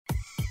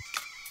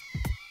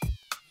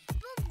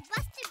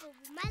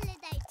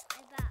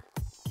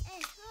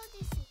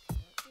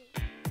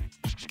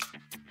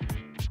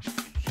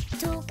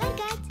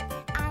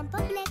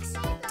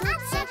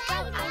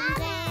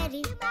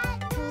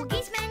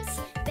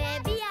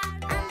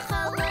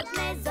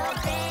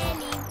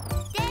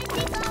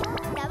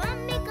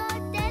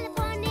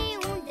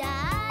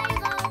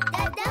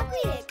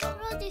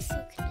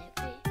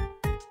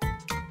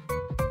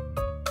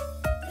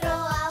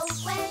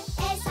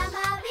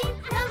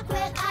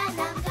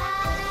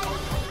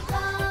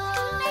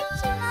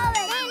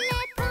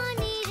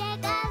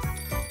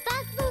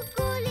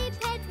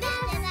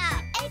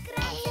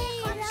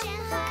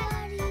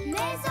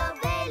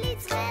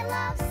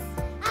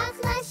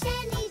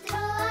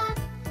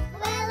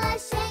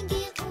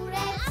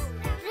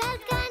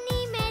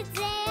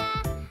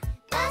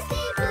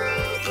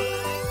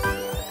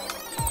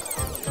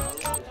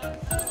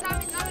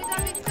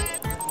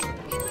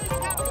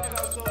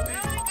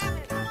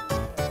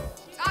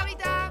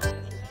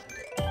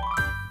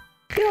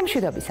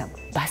მშვიდობისა,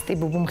 ბასტი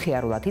ბუბუ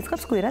მხიარულად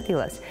იწყებს კვირა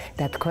დილას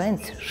და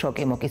თქვენს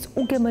შოკი-მოკის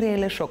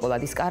უგემრიელე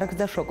შოკოლადის კარგს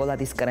და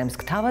შოკოლადის კრემს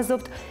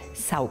გთავაზობთ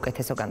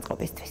საუკეთესო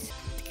განწყობისთვის.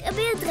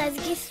 კვირა დღეს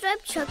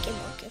გისურვებთ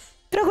შოკი-მოკის.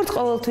 როგორც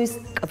ყოველთვის,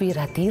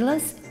 კვირა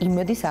დილას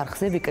იმედის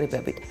არხზე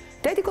ვიკრიბებით.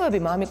 დედიკოები,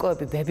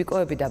 მამიკოები,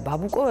 ბებიკოები და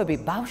ბაბუკოები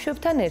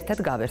ბავშვებთან ერთად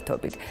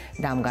გავერთობით.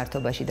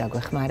 დამგართობაში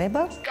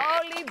დაგვეხმარება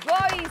ტოლი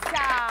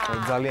ბოისა.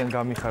 ძალიან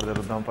გამიხარდა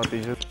რომ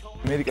დამპატიჟეთ.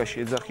 ამერიკაში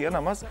ეძახიან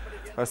ამას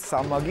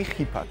სამაგი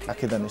ხიფათი.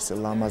 აქედან ესე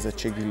ლამაზად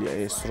შეგილია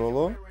ეს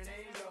როლო.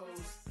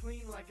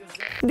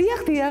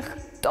 დიახ,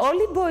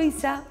 ტოლი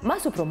ბოისა.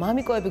 მას უფრო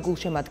მამიკოები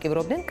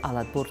გულშემატკივრობდნენ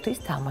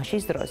კალათბურთის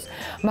თამაშის დროს.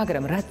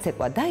 მაგრამ რაც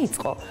ცეკვა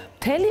დაიწყო,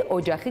 მთელი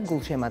ოჯახი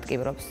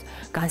გულშემატკივრობს.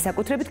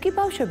 განსაკუთრებით კი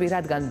ბავშვები,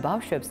 რადგან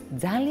ბავშვებს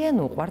ძალიან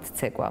უყვართ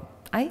ცეკვა.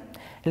 აი,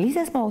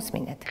 ლიზას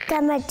მოусმინეთ.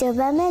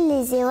 გამარჯობა, მე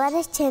ლიზი ვარ,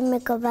 ეს ჩემი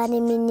მეგობარი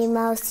მინი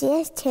მაუსი,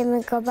 ეს ჩემი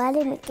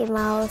მეგობარი მიკი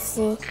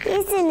მაუსი.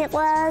 ისინი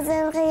ყველაზე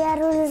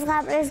ღიარული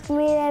ზღაპრის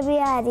გმირები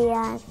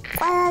არიან.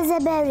 ყველაზე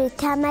ბევრი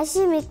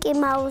თამაში მიკი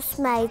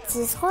მაუსმა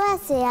იცის, ხო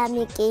ასეა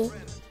მიკი?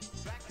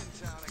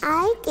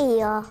 აი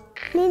კიო.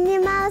 მინი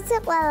მაუსი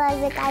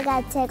ყველაზე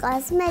კარგად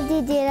ცეკვავს, მე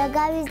დიდი რო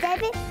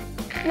გავიზრდები,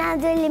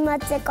 ნამდვილი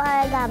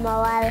მოცეკვავე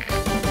გამოვალ.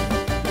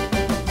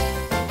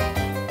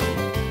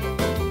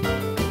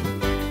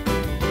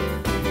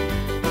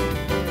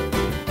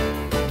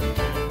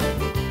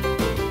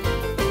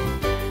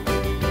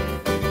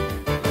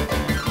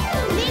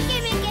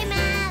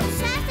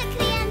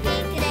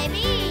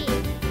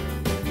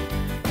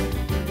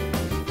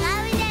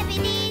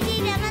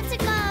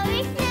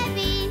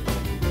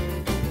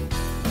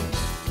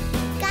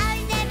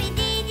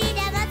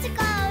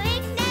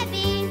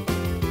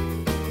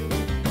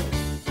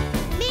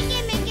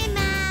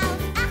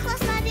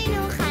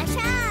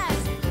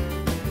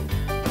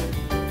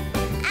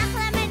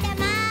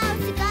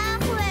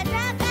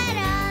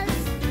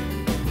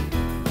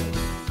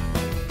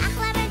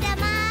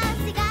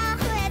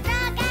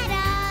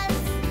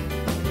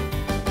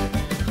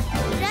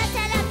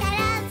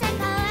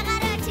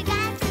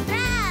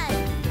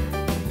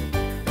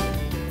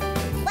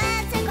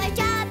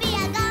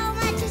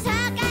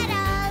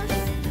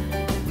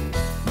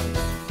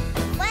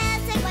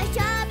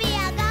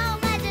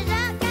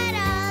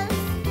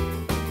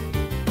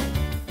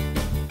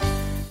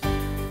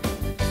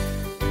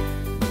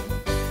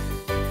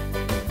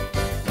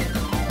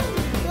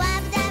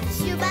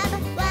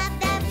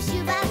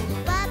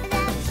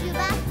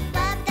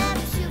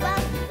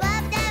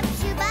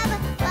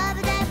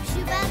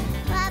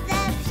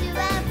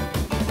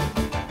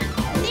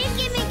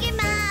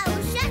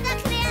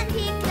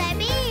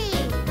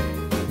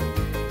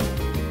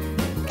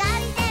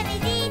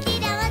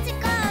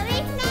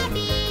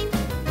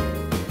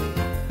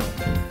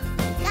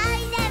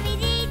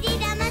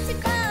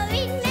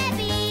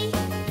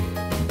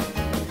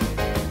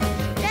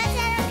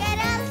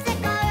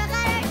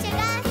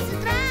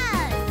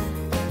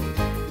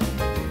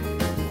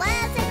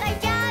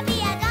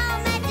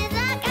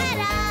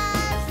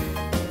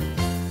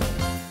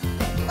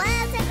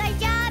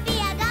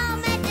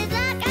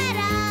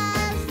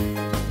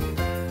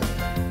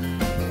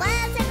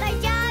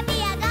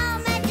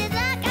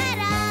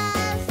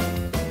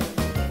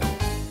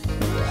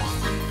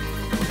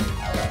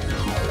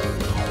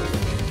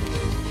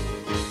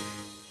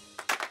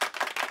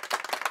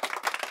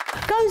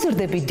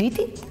 გავიზრდები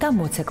დიდი და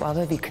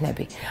მოცეკვავე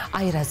ვიქნები.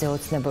 აი რაზე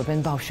ოცნებობენ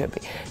ბავშვები.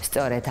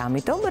 სწორედ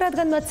ამიტომ,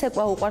 რადგან მათ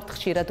ცეკვა უყვართ,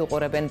 ხშირად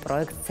უყურებენ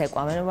პროექტს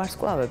ცეკვავენ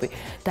ვარსკვლავები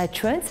და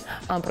ჩვენც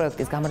ამ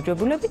პროექტის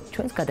გამარჯვებულები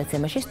ჩვენს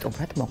გადაცემაში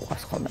სტუმრად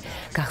მოყვარს ხოლმე.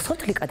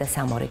 გახსოვთ ლიკა და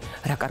სამორი,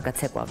 რა კარგად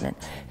ცეკვავდნენ.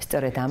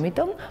 სწორედ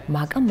ამიტომ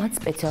მაკამ მათ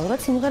სპეციალურად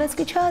სიმღერაც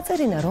კი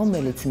ჩააწერინა,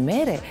 რომელიც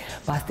მერე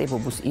ბასტი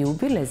ბუბუს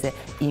იუბილეზე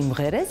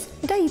იმღერეს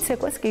და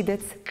იცეკვეს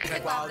კიდეც.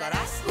 ცეკვავდა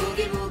რას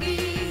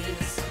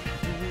ბუგი-ბუგის,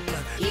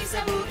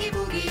 ისა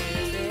ბუგი-ბუგის.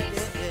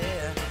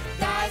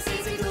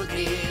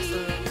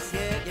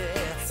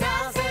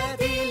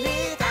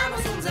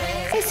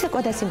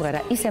 ცეკვა და სიმღერა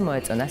ისე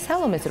მოეწონა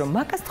სალომეს, რომ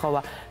მაკას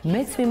თხოვა,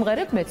 მეც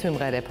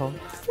ვიმღერებო.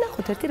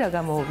 ნახოთ ერთი რა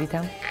გამოუვიდა.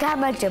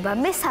 გამარჯობა,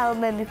 მე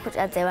სალომე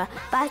მიქუჭაძე ვარ.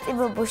 ბასტი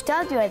ბუბუ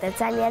სტუდიო და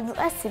ძალიან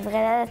მიყვარს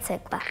სიმღერა და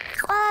ცეკვა.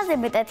 ყველაზე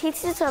მეტად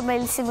იცის,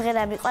 რომელი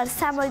სიმღერა მიყვარს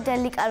სამორი და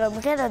ლიკა რომ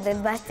მღეროდნენ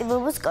ბასტი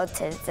ბუბუს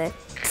კონცერტზე.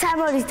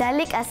 სამორის და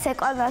ლიკას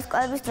ცეკვა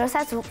ვარსკვლავების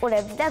დროსაც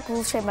უყურებდი და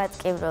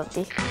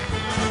გულშემატკივრობდი.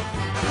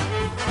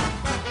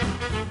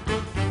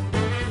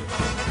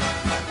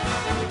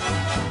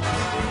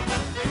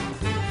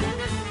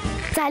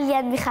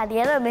 ძალიან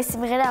მიხარია, რომ ეს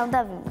სიმღერა უნდა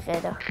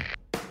ვიმღერო.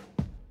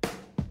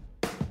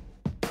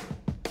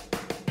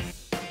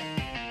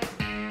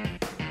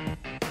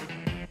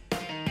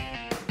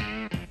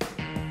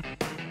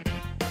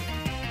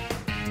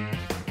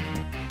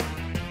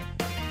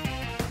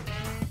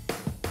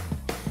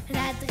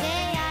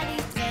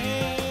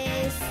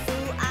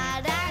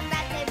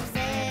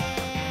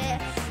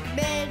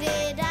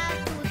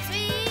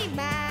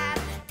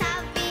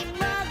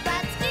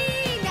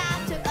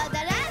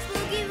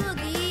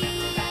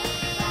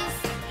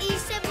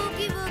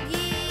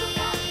 Boogie.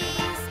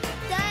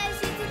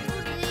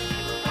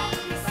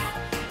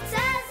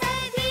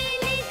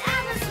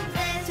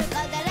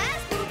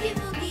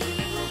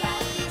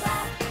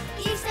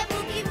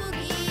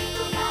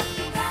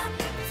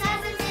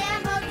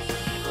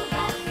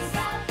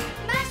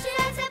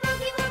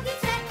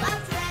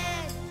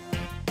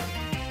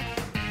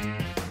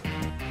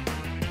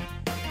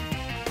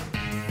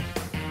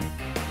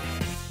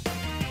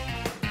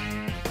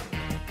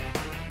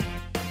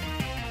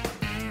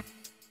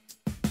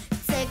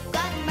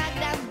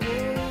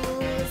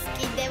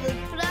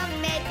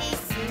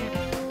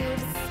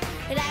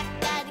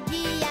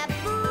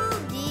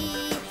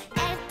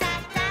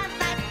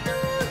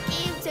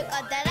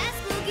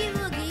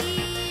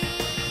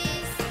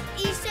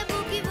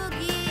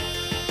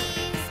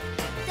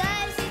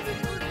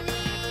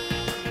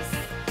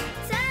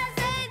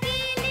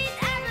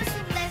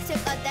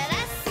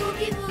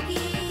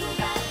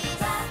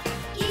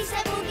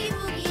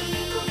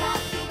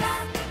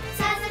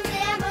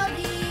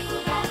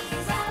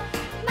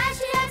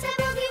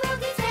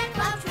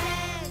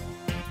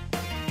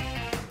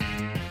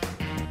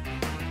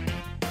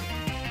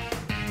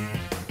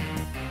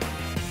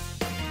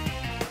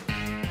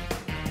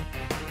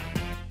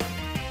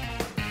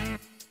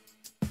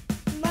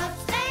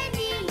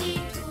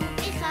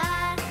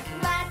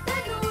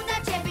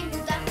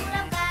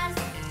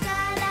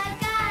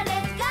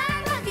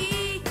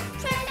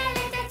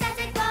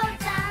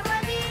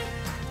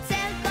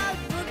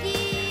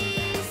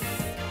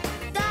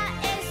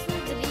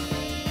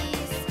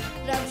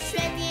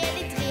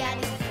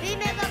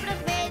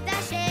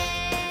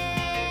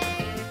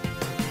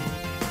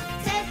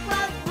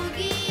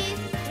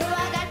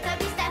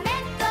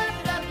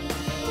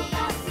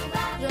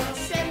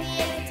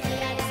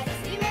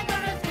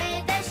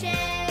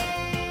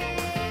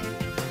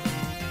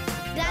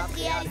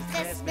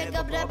 დღეს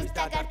მეგობრობის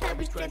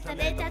დაგარდების ჩვენთან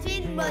ერთად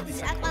ვინ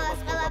მოდის აქ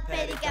ყველას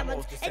ყველაფერი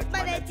გამოდის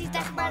ერთმანეთის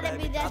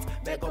დახმარები რაც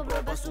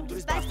მეგობრობას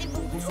უდრის ბასტი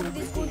ბუბუ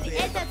სტუდიის გუნდი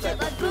ერთად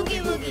ვიყავთ ბუგი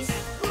ბუგის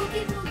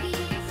ბუგი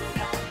ბუგი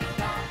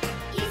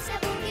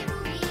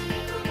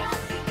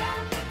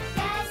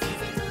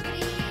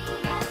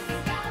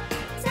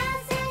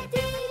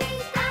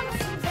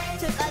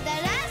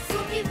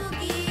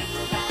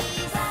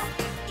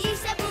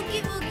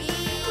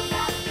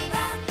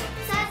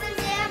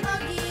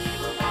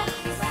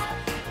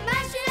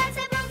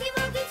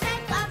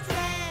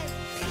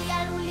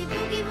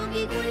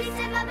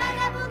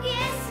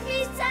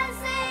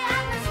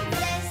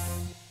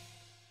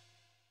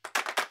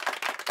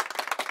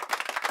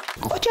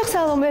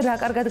სალომე რა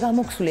კარგად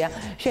გამოგსვლია.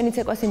 შენი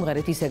ცეკვა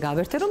სიმღერით ისე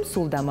გავერთე, რომ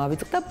სულ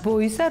დამავიწყდა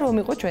ბოისა რომ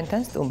იყო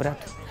ჩვენთან სტუმრად.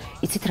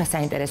 იცით რა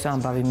საინტერესო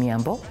ამბავი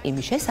მიამბო?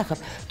 იმის შესახებ,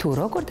 თუ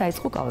როგორ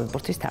დაიწყო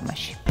კალათბურთის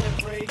თამაში.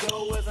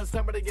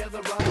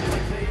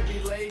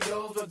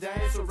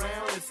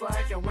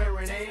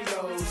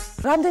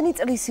 რამდენი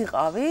წლის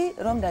იყავი,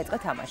 რომ დაიწყე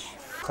თამაში?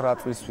 9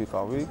 წლის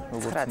ვიყავი,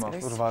 როგორც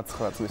მახსოვს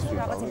 8-9 წლის ვიყავი.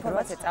 რაღაც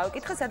ინფორმაცია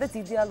წავიკითხე, სადაც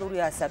იდეალური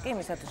ასაკი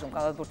იმისათვის რომ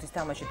კალათბურთის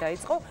თამაში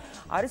დაიწყო,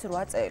 არის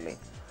 8 წელი.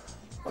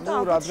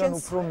 ну რადგან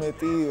უფრო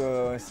მეტი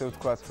ესე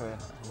ვთქვათ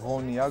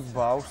ღონი აქვს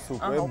ბავშვს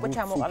უკვე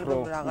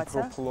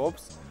უფრო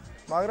ფლობს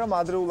მაგრამ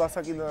ადრეულ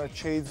ასაკიდან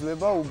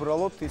შეიძლება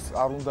უბრალოდ ის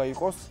არ უნდა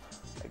იყოს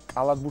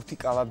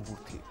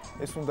კალათბურთი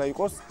ეს უნდა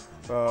იყოს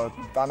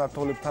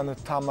ტანათოლებთან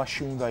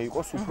თამაში უნდა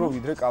იყოს უფრო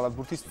ვიდრე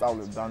კალათბურთის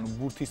სწავლება ანუ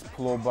ბურთის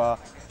ფლობა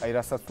აი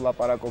რასაც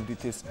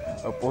ლაპარაკობდით ეს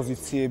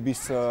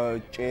პოზიციების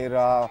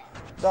ჭერა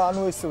და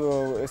ანუ ესე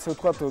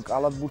ვთქვათ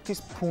კალათბურთის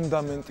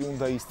ფუნდამენტი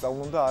უნდა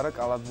ისწავლონ და არა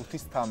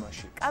კალათბურთის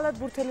თამაში.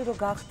 კალათბურთელი რო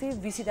გახდი,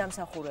 ვისი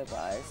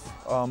დამსახურებაა ეს?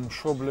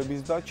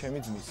 მშობლების და ჩემი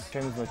ძმის.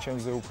 ჩემი ძმა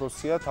ჩემზე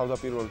უფროსია,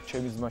 თავდაპირველად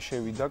ჩემი ძმა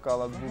შევიდა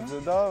კალათბურთზე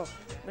და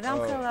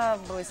რამხელა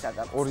ისა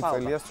გაქვს? 2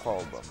 წელია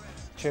სხვაობა.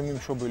 ჩემი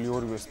მშობელი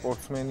ორივე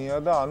სპორტსმენია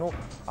და ანუ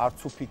არც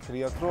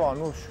უფიქრიათ რომ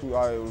ანუ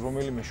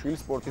რომელიმე შვილი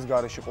სპორტის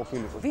გარეშე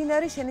ყოფილიყო. ვინ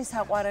არის შენი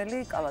საყვარელი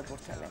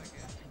კალათბურთელი?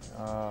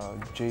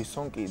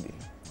 ჯეისონ კიდი,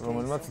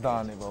 რომელმაც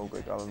დაანება უკვე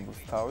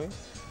კალათბურთს თავი.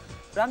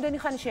 რამდენი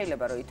ხანი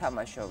შეიძლება რომ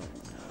ითამაშო?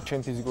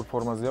 ჩემ ფიზიკურ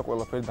ფორმაზეა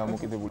ყველაფერი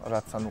დამოკიდებული.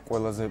 რაც ანუ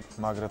ყველაზე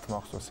მაგრად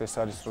მახსოვს, ეს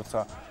არის როცა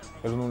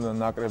ეროვნულ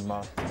ნაკრებმა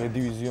B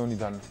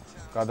დივიზიონიდან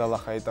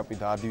გადალახა ეტაპი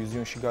და A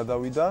დივიზიონში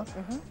გადავიდა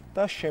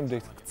და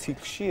შემდეგ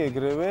ციკლში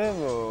ეგრევე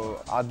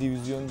A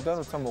დივიზიონიდან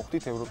როცა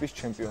მოხვდით ევროპის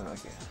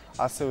ჩემპიონატზე.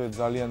 ასევე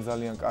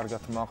ძალიან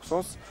კარგად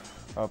მახსოვს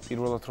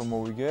პირველად რომ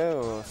მოვიგე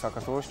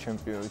საქართველოს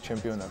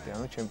ჩემპიონატი,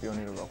 ანუ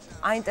ჩემპიონი რო გავხდი.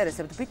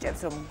 აინტერესებთ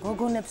ბიჭებს რომ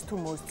გოგონებს თუ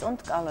მოსწონთ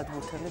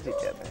კალათბურთელი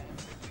ბიჭები?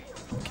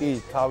 კი,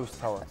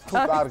 თავისთავად. თუ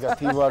კარგად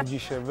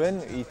ივარჯიშებენ,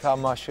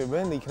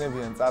 ითამაშებენ,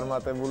 იქნებიან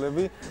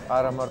წარმატებულები,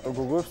 არა მარტო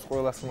გოგოებს,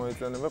 ყველას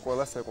მოეწონება,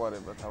 ყველას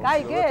ეყვარება თავისთავად.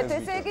 აი, გეთ,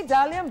 ესე იგი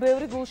ძალიან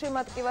ბევრი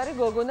გულშემატკივარი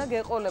გოგონა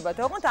გეყოლებათ.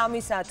 ოღონდ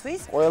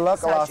ამისათვის ყველა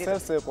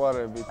კლასელს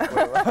ეყვარებით,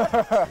 ყველა.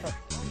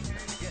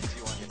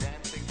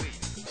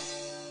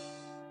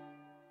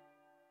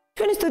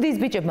 ჩვენი სტუდიის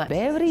ბიჭებმა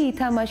ბევრი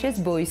ითამაშეს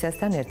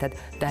ბოისასთან ერთად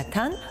და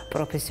თან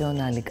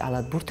პროფესიონალი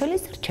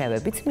კალათბურთელის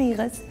რჩევებიც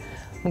მიიღეს.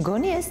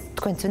 მგონი ეს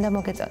თქვენც უნდა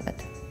მოგეწონათ.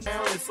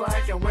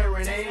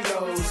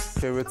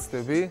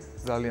 შევეცდები,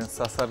 ძალიან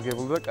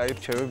სასარგებლო და კაი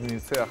რჩევები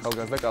მივცე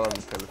ახალგაზრდა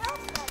კალათბურთელებს.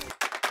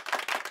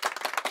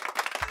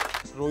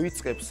 რო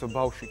იწყებს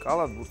ბავშვი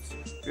კალათბურთს,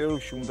 პირველ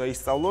რიგში უნდა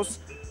ისწავლოს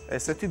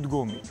ესეთი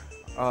დგომი.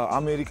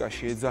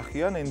 ამერიკაში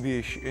ეძახიან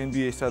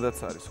NBA სადაც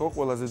არის, ხო,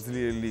 ყველაზე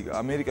ძლიერი ლიგა.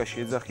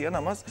 ამერიკაში ეძახიან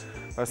ამას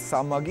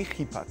სამაგი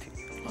ხიფათი.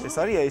 ეს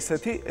არის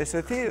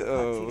ესეთი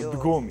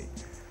დგომი.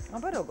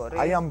 აბა როგორი?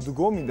 აი ამ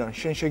დგომიდან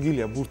შენ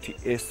შეგიძლია ბურთი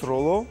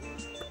ესროლო,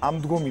 ამ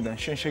დგომიდან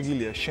შენ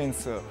შეგიძლია შენს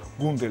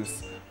გუნდელს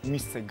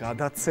მისცე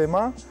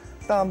გადაცემა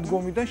და ამ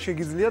დგომიდან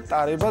შეგიძლია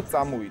ტარება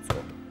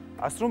წამოიწყო.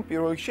 ასე რომ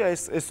პირველ რიგში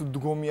ეს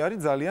დგომი არის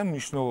ძალიან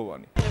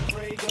მნიშვნელოვანი.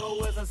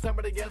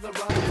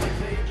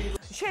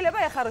 შეიძლება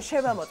ახლა რომ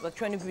შევამოწმოთ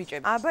ჩვენი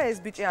ბიჭები. აბა ეს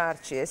ბიჭი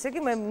არჩი, ესე იგი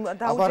მე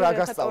დაუჯერე აბა რა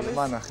გასწავლე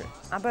მანახე.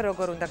 აბა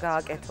როგორ უნდა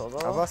გააკეთო?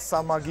 აბა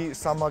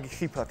სამაგი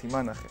ხიფათი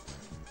მანახე.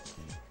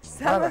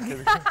 სამაგი.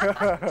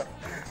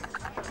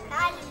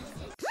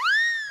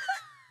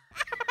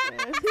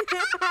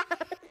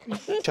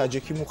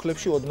 ჩაჯექი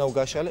მუხლებში ოდნავ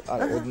გაშალე,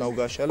 არა, ოდნავ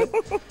გაშალე.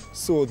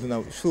 სულ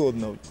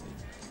ოდნავ.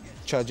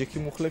 ჩაჯექი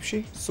მუხლებში,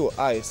 სულ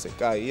აი ესე,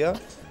 კაია.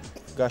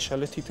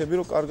 გაშალე თითები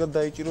რომ კარგად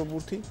დაიჭირო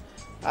ბურთი.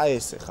 აი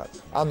ესე ხარ.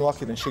 ანუ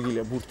აქედან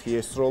შეგიძლია ბურთი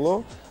ესროლო,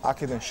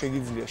 აქედან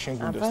შეგიძლია შენ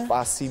გუნდებს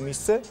პასი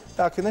მისცე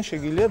და აქედან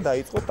შეგიძლია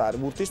დაიწყო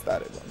ბურთის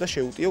ტარება და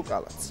შეუტიო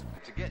კალათს.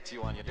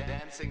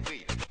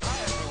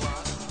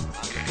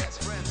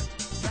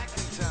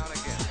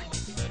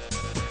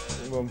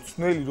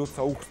 მწნელი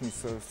როცა უხსნის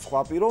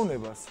სხვა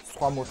პიროვნებას,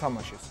 სხვა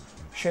მოთამაშეს,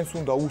 შენს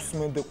უნდა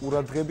უსმენდე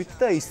ყურადღებით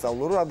და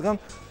ისწავლო, რადგან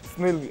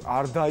მწნელი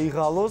არ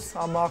დაიღალოს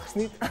ამ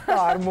ახსნით და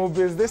არ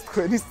მობეზდეს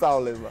თქვენი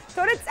სწავლება.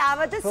 თორე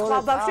წავა და სხვა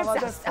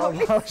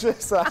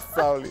ბავშვებს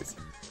ასწავლის.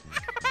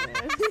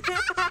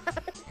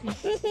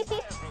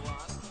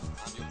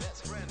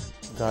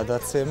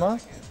 გადაცემა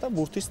და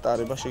ბურთის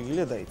ტარება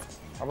შეგიძლია დაიწყო.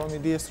 აბა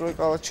მიდი ესროე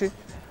კალათში.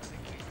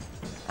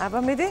 აბა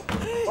მიდი.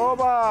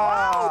 ოპა!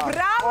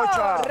 ბრავო!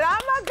 რა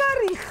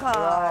მაგარი ხარ?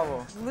 ბრავო.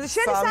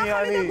 შენი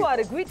სახელი და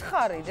გვარი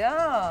გითხარი რა.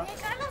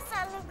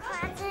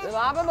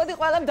 აბა მოდი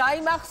ყველამ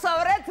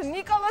დაიმახსოვრეთ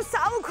ნიკოლოს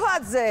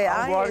სალუქვაძე.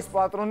 გვარის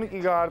პატრონი კი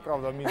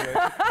გაარტყავდა მინდა.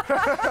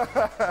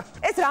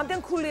 ეს რამდენ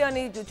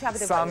ქულიანი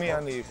ჩაგდება?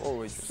 სამიანი იყო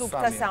ვეჭი.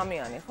 სუფთა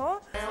სამიანი, ხო?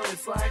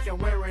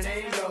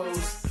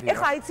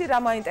 ეხლა იცი რა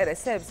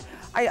მაინტერესებს?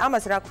 აი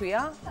ამას რა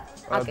ქვია?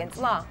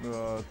 აკენწლა?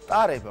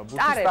 ტარება,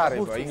 ბურთის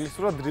ტარება,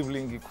 ინგლისურად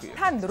დრიბლინგი ქვია.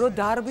 თან რო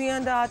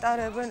დარბიან და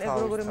ატარებენ, ეგ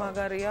როგორი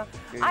მაგარია.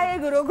 აი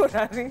ეგ როგორ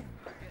არის?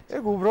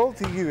 ეგ უბრალოდ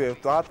იგივე,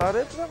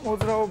 დაატარებ და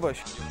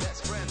მოძრაობაში.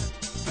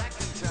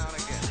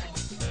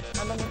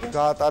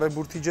 გაატარე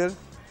ბურთი ჯერ.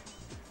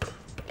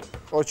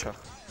 ოჩახ.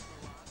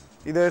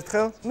 კიდე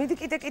ერთხელ? მიდი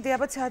კიდე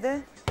აბა ცადე.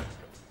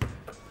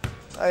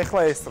 აი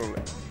ახლა ესტროლე.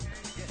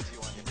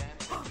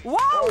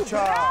 ვაუ,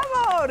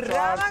 ბრავო!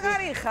 რა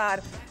მაგარი ხარ?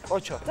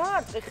 ოჩახ.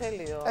 დაარტყი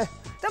ხელიო.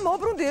 და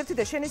მოbrunდი ერთი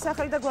და შენი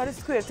სახელი და გვარის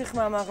თქვი ერთი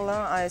ხმა მაღლა.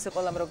 აი ესე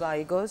ყველამ რო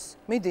გაიგოს.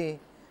 მიდი.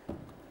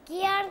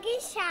 გიორგი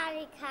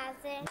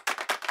შარიქაძე.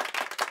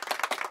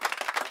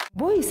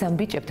 ბოისამ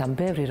ბიჭებთან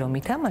ბევრი რომ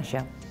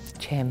ითამაშა,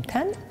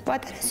 ჩემთან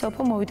პატარა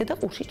სოფო მოვიდა და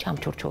ყურში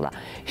ჩამჩურჩულა.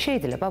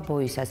 შეიძლება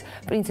ბოისას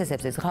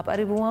პრინცესებზე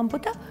ზღაპარი ვუამბო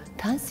და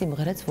თან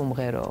სიმღერაც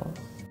ვუმღერო.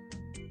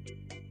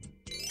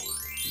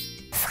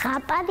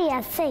 ზღაპარი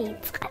ასე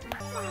იწყება.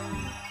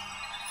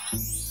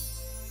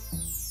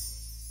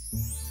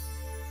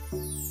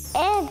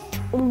 ერთ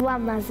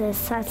ულამაზეს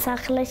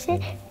სასახლეში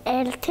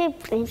ერთი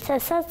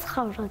პრინცესა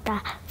ცხოვრობდა,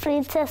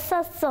 პრინცესა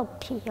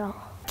სოფიო.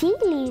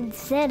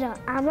 დილინზე რომ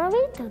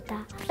ამოვიდოდა,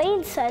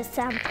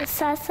 პრინცესამ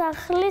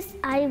სასახლის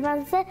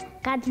აივანზე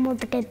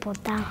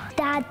გადმოდგებოდა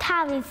და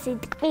თავისი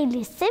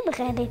ტკბილის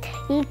სიმღერით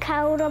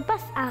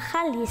იქაურობას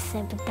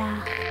ახალისებდა.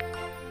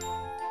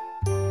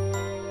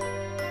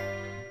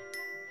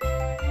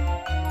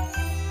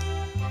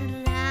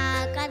 რა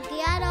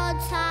კარგია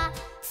როცა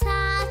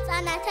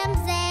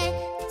სასწანათემზე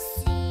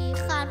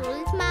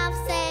სიხარულით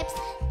მავსებს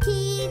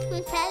თითქმის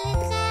მთელი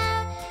დღე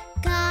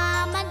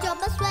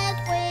გამარჯობას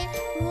ვეტყვი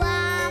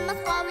ლამაზ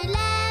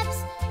ყვავილებს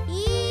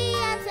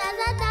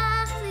იაცადა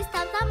დახსის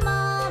თავთა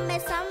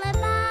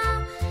მომესალმება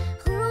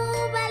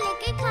ღრუბელი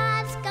კი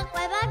ქარს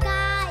გაყვება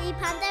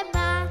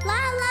გაიფანტება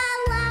ლა ლა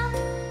ლა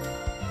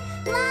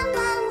ლა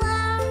ლა ლა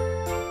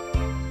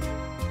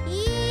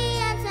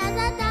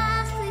იაცადა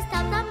დახსის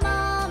თავთა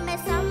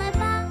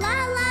მომესალმება ლა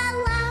ლა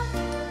ლა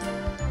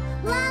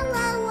ლა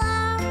ლა ლა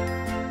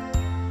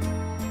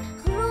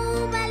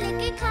ღრუბელი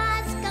კი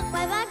ქარს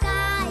გაყვება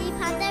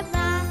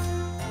გაიფანტება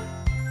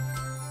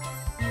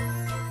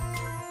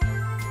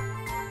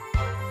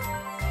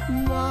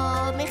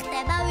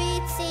მომიხდება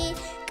ვიცი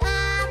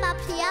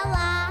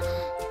კამაფრიალა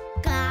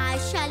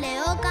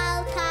გაშალეო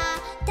კალთა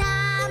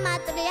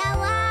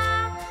დამატრიალა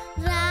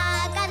რა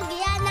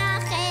კარგია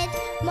ნახეთ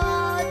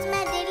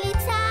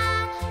მოწმედილიცა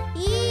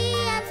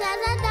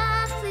იაცადა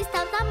დახსის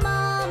თავთა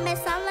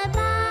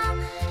მომესალმება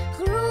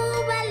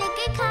ღრუბელი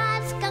კი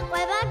ქარს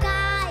გაყვება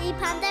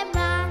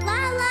გაიფანტება ლა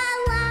ლა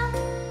ლა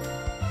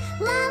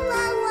ლა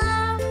ლა ლა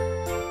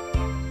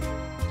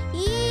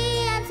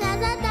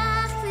იაცადა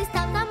დახსის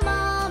თავთა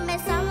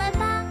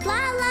მომესალმება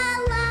ლა ლა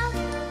ლა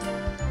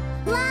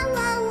ლა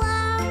ლა ლა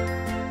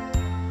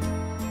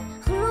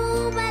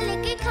ღრუბელი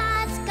კი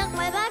ქარს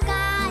გაყვება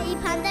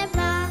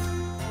გაიფანტება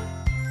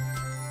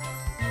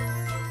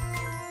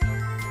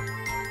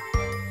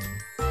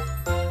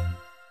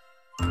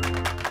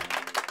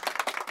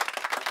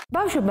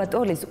ბავშვებმა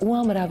ტოლის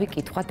უამრავი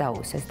კითხვა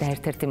დაუსეს და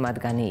ერთ-ერთი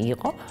მათგანი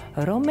იყო,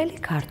 რომელი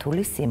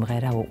ქართული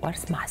სიმღერა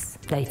უყვარს მას.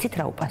 და იცით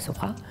რა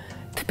უპასუხა?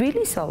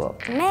 თბილისოვო.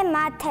 მე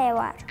მათე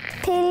ვარ.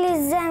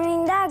 თბილისზე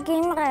მინდა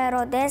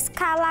გიმღეროდ, ეს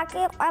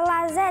ქალაქი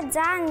ყველაზე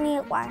ძალიან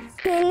მიყვარს.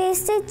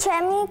 თბილისი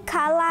ჩემი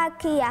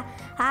ქალაქია.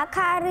 აქ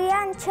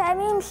არიან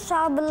ჩემი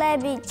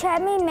მშობლები,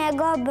 ჩემი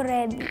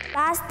მეგობრები.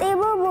 ბასტი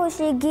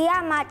ბუბუში გია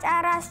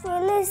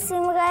მაჭარაშვილის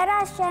სიმღერა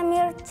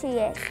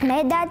შემირჩიეს. მე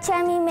და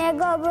ჩემი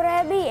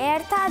მეგობრები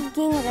ერთად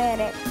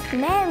გიმღერებ.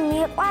 მე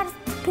მიყვარს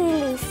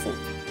თბილისი.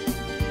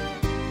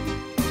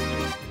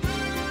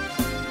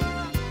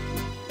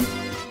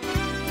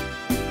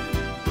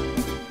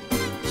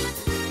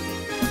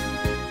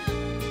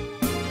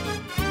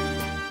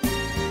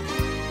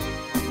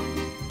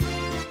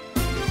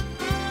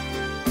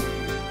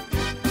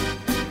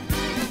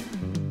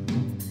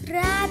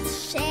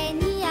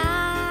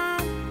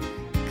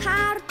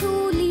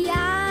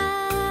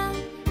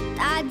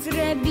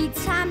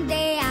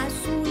 Someday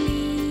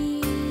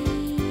asuli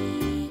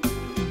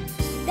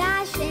da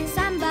shen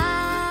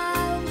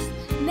sambaus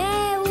me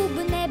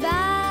ubneba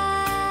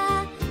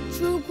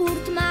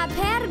chukurt ma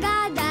perga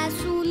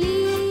dasuli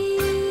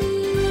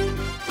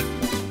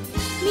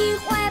mi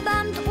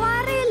qwebam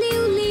tqwari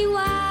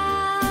liuliwa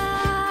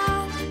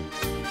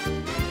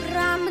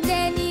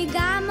ramdeni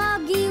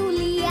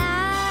gamogiulia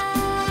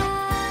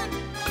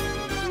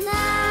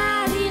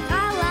nari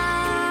qala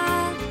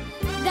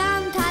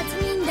dam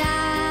tatminda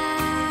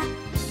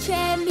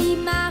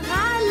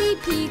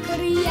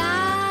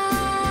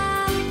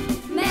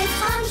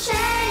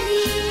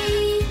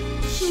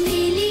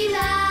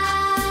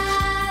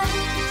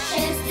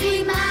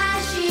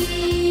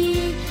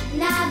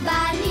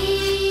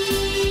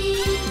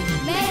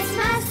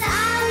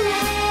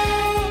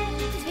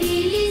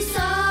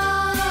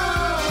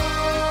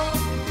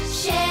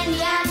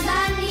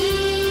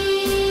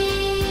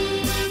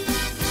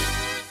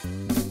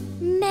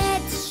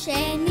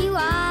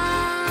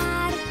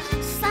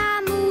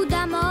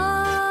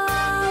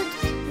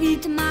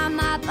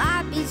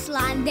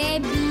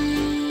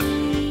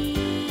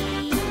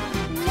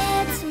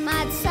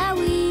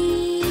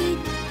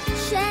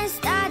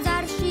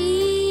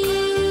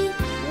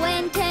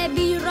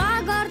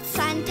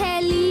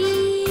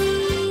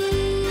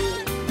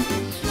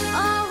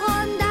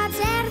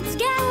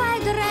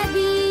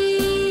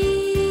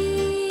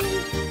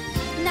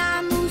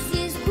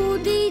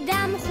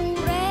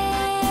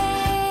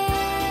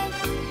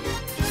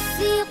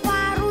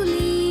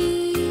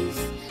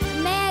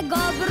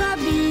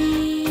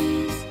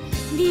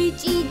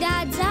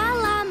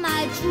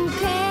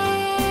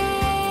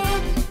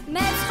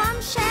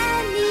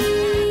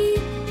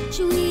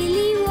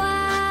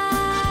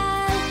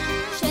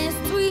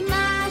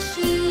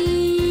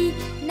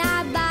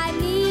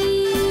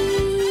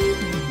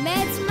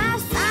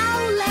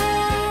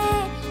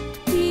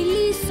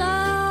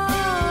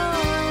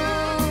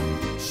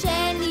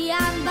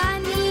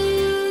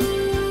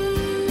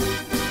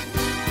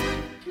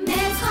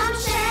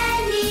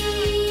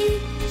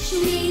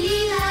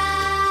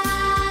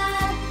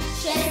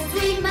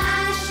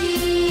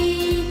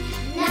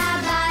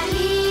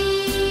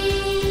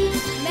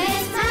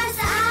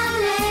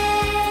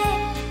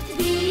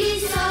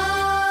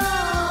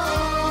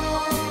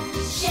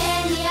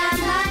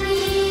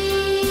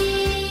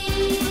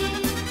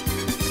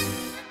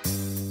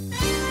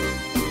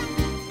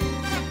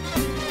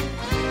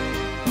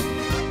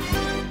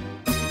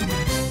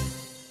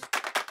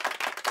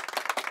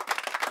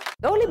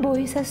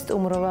ბოისას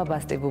სტუმრობა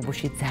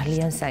ბასტიბუბუში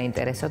ძალიან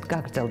საინტერესოდ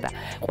გაგრძელდა.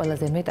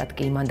 ყველაზე მეტად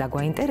კი იმან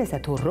დაგვაინტერესა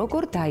თუ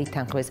როგორ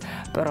დაითანხმეს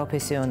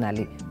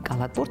პროფესიონალი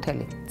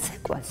კალათბურთელი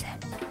ცეკვაზე.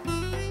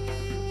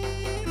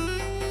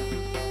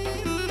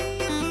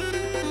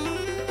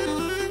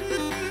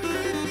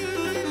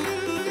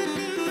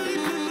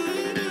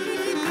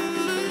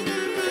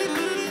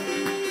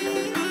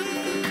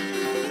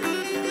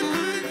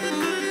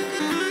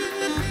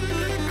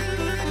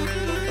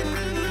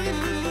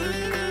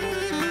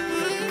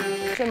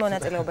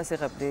 მონაწილეობას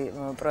იღებდი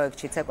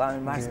პროექტში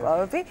ცეკვავენ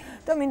ვარსკვლავები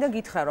და მინდა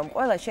გითხრა რომ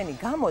ყველა შენი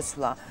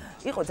გამოსვლა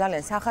იყო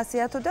ძალიან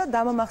სახასიათო და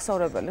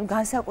დამამახსოვრებელი,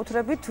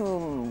 განსაკუთრებით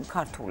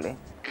ქართული.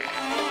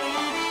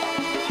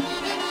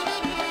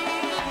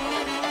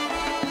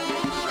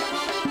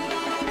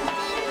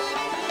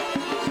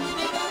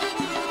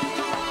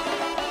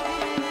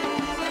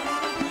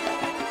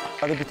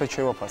 დადებითად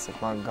შევაფასებ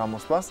მაგ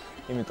გამოსვლას,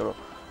 იმიტომ რომ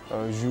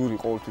ჟური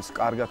ყოველთვის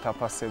კარგად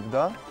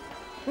აფასებდა.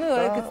 ნუ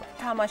ეგ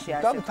თამაში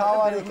არის. და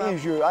თავარი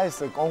კი აი ეს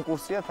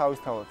კონკურსია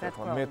თავისთავად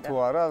ხო მე თუ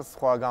არა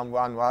სხვა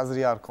ანუ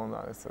აზრი არ ქონდა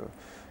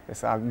ეს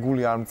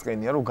გული არ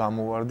მწყენია რომ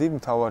გამოვარდი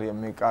თავარია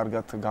მე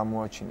კარგად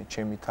გამოაჩინე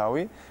ჩემი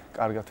თავი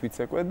კარგად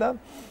ვიცეკვე და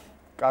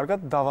კარგად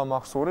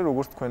დავამახსოვრე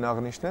როგორც თქვენ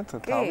აღნიშნეთ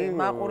თავი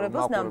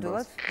მაყურებელს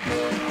ნამდვილად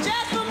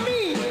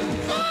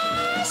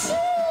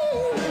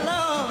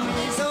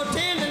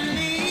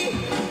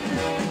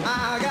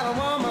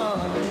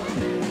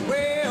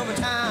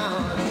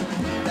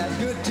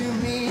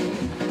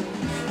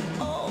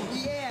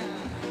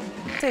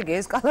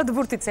ეს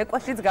კალათბურთი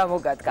ცეკვაშიც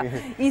გამოგადგა.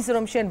 ის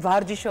რომ შენ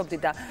ვარჯიშობდი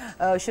და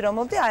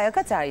შრომობდი, აი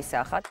აქაც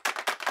აისახა.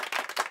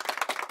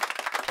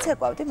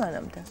 ცეკვავდი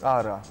მანამდე?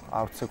 არა,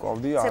 არ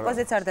ცეკვავდი, არა.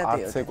 ცეკვაზეც არ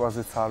დადიოდი. არ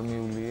ცეკვაზეც არ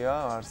მივლია,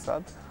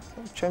 არსად.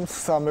 ჩემს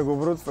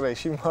სამეგობრო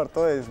წრეში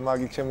მარტო ეს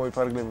მაგით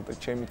შემოიფარგლებოდა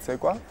ჩემი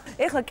ცეკვა.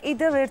 ეხლა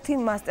კიდევ ერთი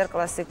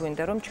მასტერკლასი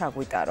გვინდა რომ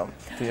ჩაგვიტარო.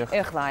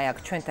 ეხლა აი აქ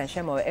ჩვენთან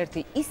შემოვე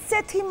ერთი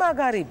ისეთი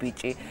მაგარი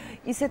ბიჭი.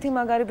 ისეთი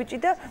მაგარი ბიჭი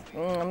და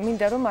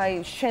მინდა რომ აი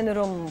შენ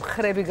რომ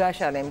ხრები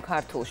გაშალე იმ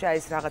ქართულში, აი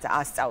ეს რაღაც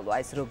ასწავლო,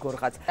 აი ეს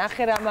როგორღაც.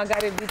 ნახე რა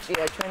მაგარი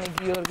ბიჭია ჩვენი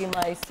გიორგი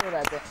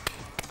მაისურაძე.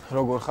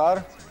 როგორ ხარ?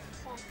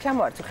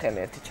 ჩამოართვი ხელი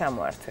ერთი,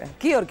 ჩამოართვი.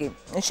 გიორგი,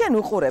 შენ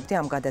უყურებდი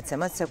ამ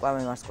გადაცემას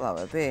ცეკვავენ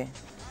ვარსკვლავები?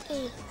 კი.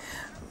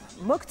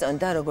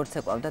 მოგწონდა როგორ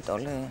ცეკვავდა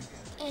ტოლი?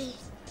 კი.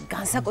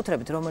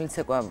 განსაკუთრებით რომელი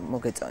ცეკვა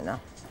მოგეწონა?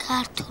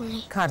 ქართული.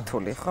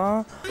 ქართული,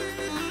 ხო?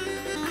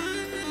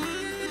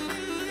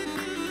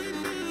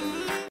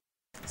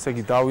 ესე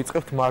იგი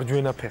დავიწყებთ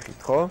მარჯვენა ფეხით,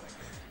 ხო?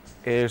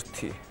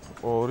 1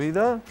 2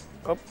 და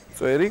ოპ,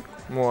 წვერი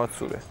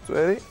მოაცურე.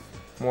 წვერი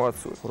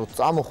მოაცურე. რო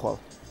წამოხვალ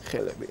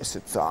ხელები ესე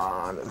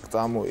ძალიან ერგ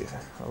წამოიღე,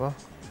 აბა.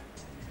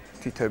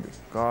 თითები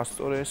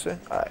გაასწორე ესე,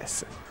 აი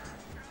ესე.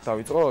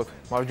 დავიწყოთ?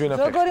 მარჯვენა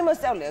ფეხი. როგორი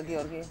მოსწავლეა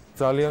გიორგი?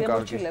 ძალიან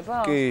კარგი.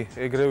 კი,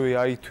 ეგრევე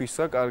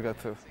აითვისა, კარგად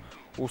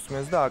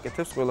უსმენს და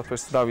აკეთებს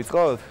ყველაფერს.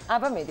 დავიწყოთ?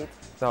 აბა მიდით.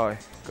 დავაი,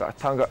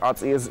 თან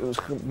აწიე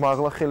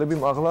მაღლა ხელები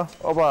მაღლა.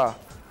 ოპა.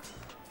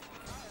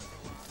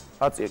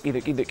 აწიე,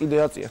 კიდე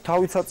აწიე.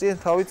 თავიც აწიე,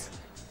 თავიც.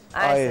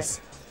 აი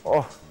ეს.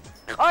 ოჰ.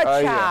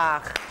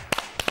 ყოჩახ.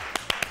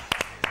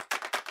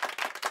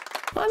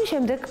 ამის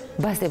შემდეგ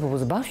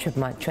ბასტიბუბუს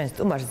ბავშვებმა ჩვენ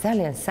სტუმარს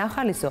ძალიან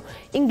სახალისო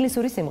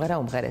ინგლისური სიმღერა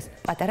უმღერეს.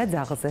 პატარა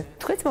ძაღლზე.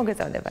 თქვენც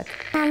მოგეწონებათ.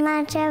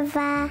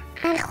 გამარჯობა.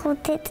 მე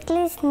 5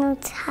 წლის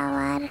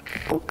ნუცავარ.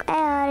 უკვე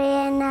ორი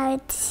ენა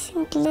ვიცი,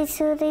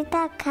 ინგლისური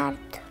და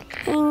ქართული.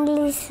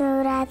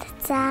 ინგლისურად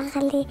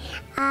ძაღლი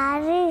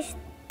არის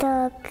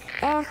dog.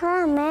 ეხლა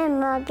მე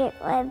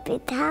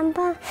მოგიყვებით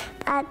ამბავ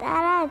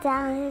პატარა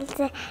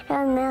ძაღლზე,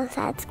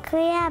 რომელსაც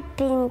ქვია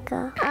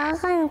ბინგო.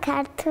 ოღონდ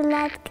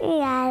ქართულად კი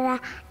არა,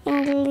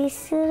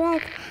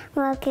 ინგლისურად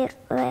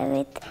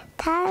მოგიყვებით.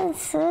 თან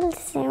სულ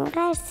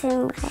სიმღერა.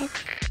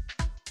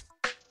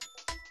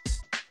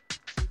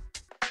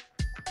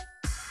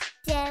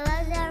 There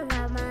was a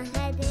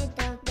llama-headed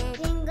dog,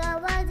 Bingo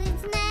was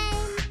its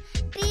name.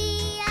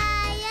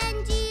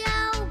 B-I-N-G-O,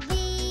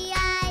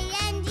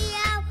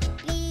 B-I-N-G-O,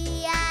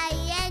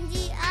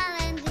 B-I-N-G-O,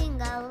 and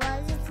Bingo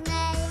was its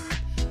name.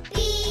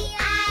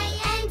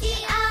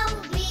 B-I-N-G-O,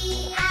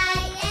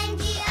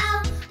 B-I-N-G-O,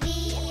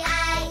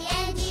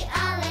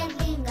 B-I-N-G-O, and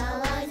Bingo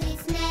was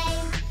its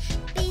name.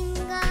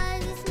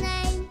 Bingo's its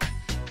name,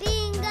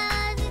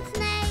 Bingo's its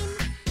name.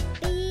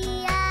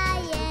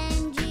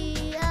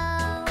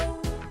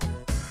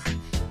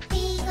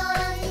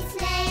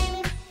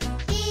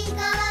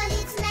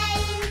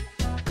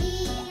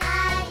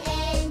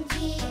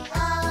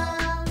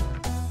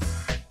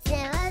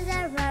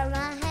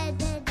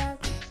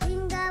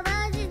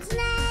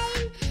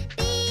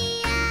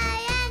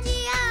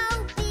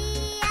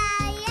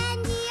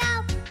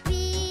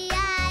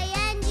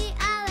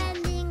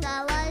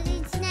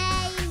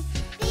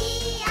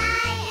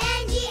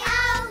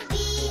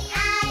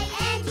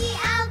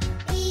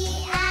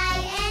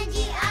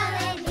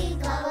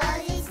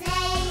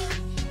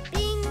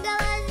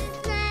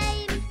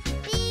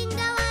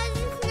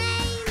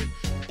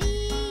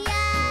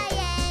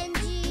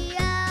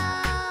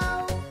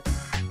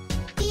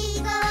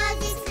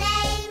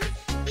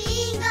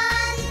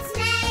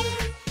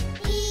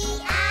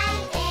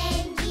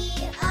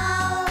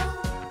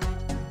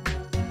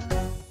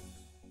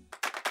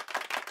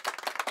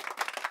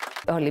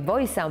 ტოლი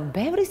ბოისამ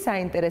ბევრი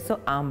საინტერესო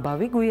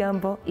ამბავი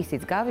გვიამბო,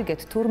 ისიც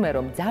გავიგეთ თურმე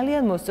რომ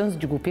ძალიან მოსწონს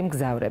ჯგუფი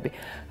მგზავრები.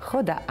 ხო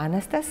და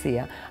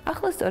ანასტასია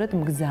ახლა სწორედ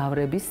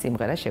მგზავრების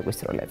სიმღერა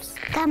შეგვისროლებს.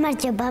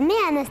 გამარჯობა, მე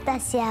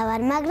ანასტასია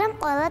ვარ, მაგრამ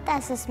ყველა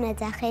ტასოს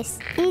მეძახის.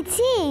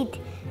 იცით?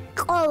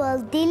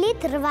 ყოველ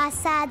დილით 8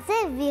 საათზე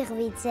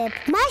ვიღვიძებ.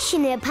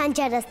 მაშინვე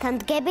ფანჯარასთან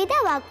დგები და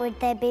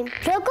ვაკვირდები.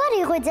 როგორ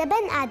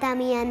იღვიძებენ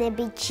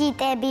ადამიანები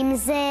ჩიტები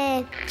მზე?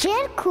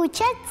 ჯერ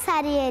ქუჩა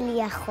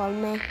ცარიელია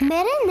ხოლმე.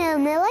 მერე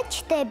ნელ-ნელა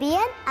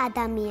ჩდებიან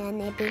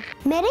ადამიანები.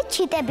 მერე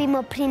ჩიტები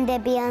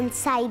მოფრინდებიან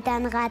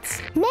საიდანღაც.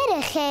 მერე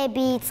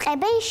ხეები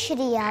იწყებენ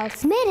შრიალს.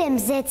 მერე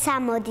მზეც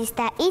ამოდის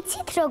და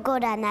იცით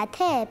როგორ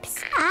ანათებს?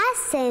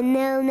 ასე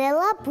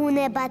ნელ-ნელა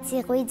ბუნებაც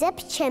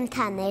იღვიძებს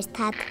ჩემთან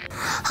ერთად.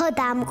 ხო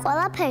და ამ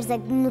ყველაფერზე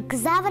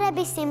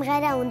მგზავრების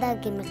სიმღერა უნდა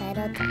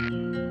გიმღეროთ.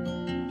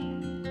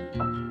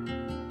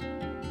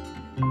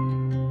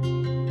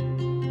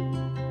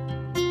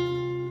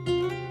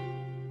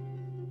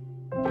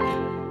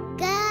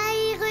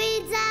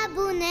 გაიღვიძა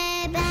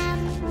ბუნება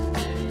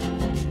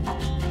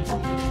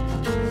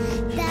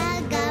და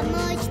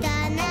გამოჩნდა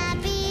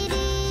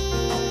ნაპირი.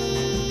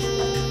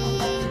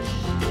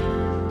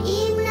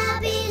 იმ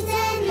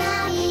ნაპირზე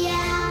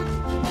ნავია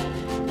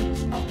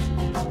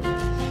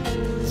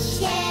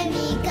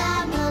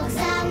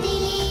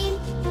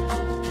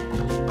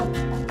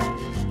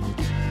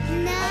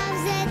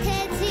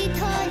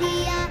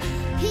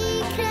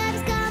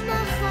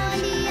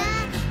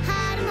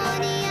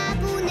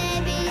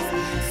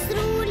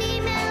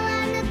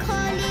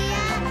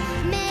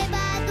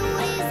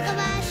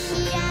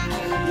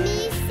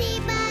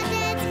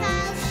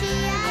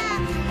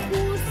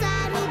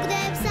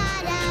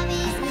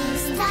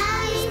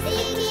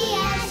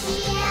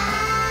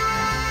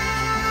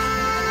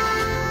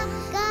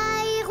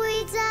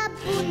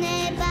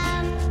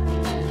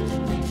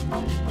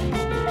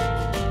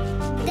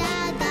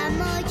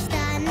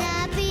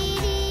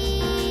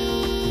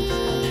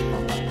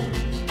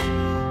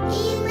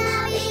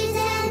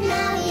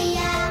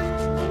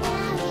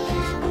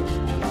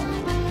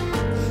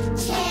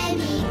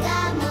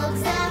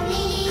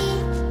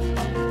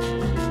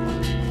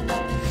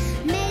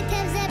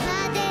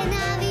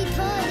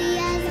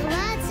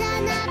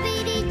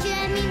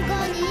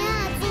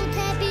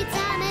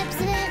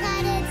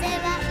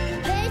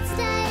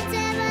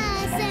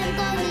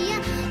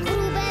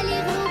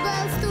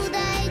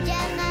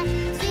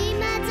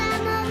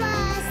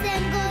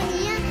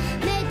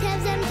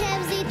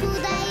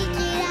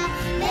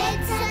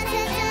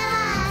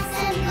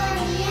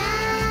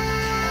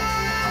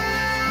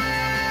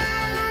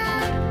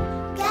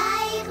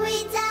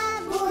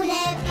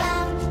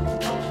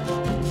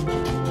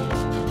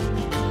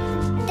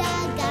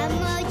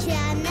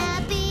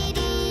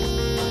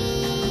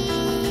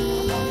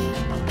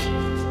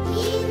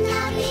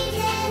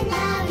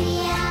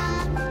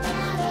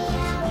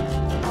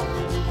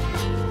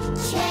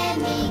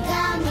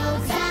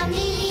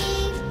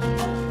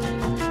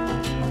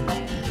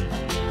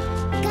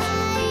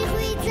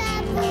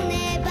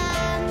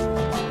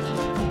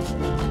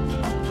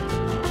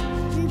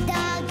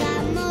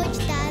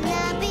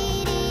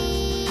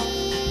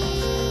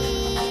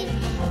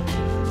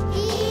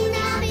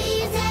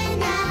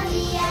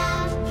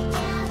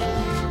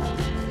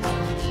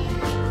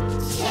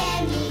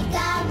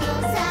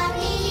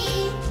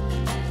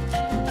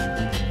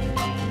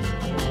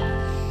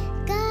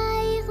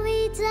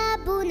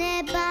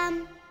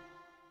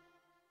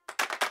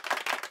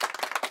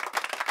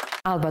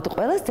ალბათ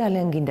ყველას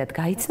ძალიან გინდათ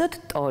გაიცნოთ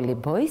ტოლი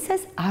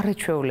ბოისას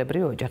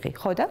არაჩვეულებრივი ოჯახი,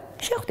 ხო და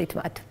შევხვდით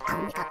მათ.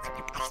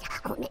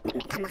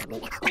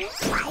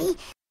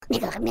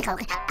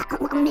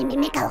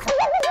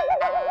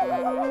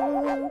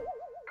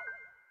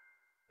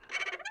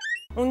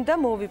 უნდა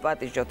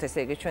მოვიპატიჟოთ ესე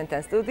იგი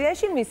ჩვენთან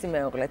სტუდიაში მისი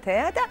მეუღლე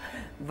თეა და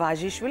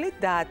ვაჟიშვილი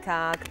დათა.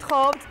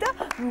 გთხოვთ და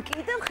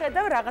კიდევ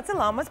ხედავ რაღაცა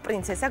ლამაზ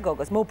პრინცესა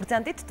გოგოს.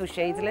 მობრძანდით თუ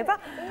შეიძლება.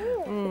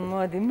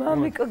 მოდი,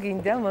 მამიკო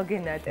გინდა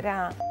მოგენატრა.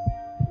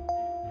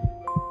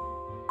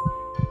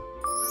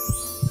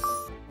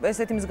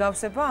 ესეთი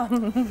მსგავსება?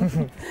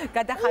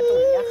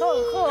 გადახატულია, ხო?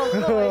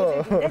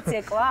 ესეთი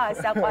ცეკვა,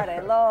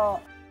 საყვარელო.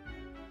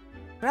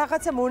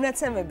 რაღაცა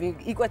მონაცემები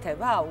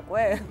იკვეთება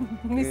უკვე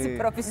მისი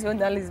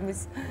პროფესიონალიზმის.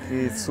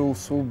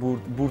 სულ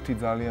ბურთი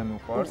ძალიან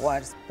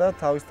უყვარს და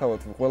თავისთავად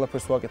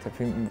ყველაფერს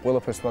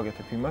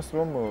ვაკეთებ იმას,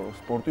 რომ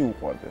სპორტი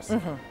უყვარდეს.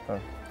 და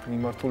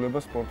მიმართულება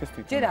სპორტის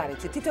თვითონ. ჯერ არ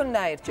იცი, თვითონ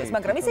დაერჩეს,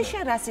 მაგრამ ისე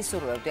შენ რას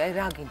ისურვებდი? აი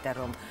რა გინდა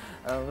რომ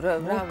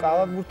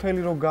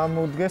კალათბურთელი რომ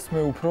გამოდგეს,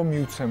 მე უფრო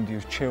მივცემდი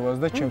რჩევას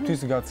და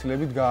ჩემთვის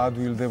გაცილებით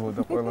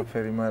გაადვილდებოდა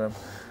ყველაფერი, მაგრამ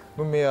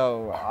მე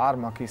არ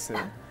მაქვს ისე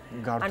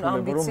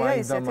გართულება რომ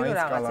მაინც და მაინც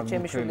კალათბურთელი.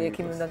 ჩემი შვილი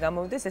ექიმი უნდა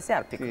გამოვიდეს, ესე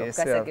არ ფიქრობ,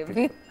 გასაგები.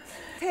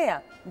 თეა,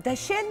 და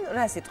შენ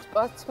რა სიტყვით?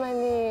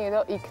 სპორტსმენი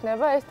რო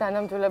იქნება, ეს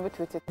დანამდვილებით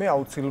ვიცით. მე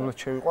აუცილებლად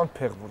შევიყვან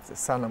ფეხბურთზე,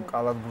 სანამ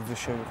კალათბურთზე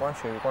შევიყვან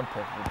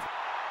ფეხბურთზე.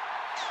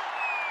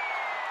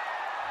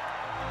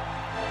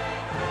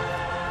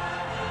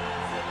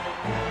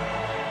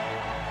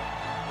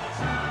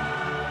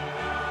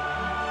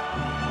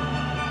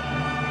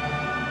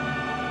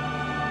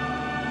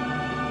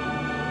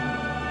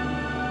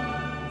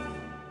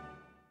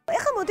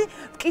 მოდი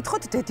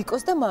ვკითხოთ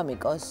დედიკოს და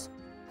მამიკოს.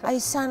 აი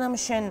სანამ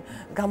შენ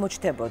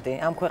გამოჩდებოდი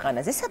ამ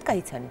ქვეყანაზე, სად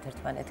გაიცანით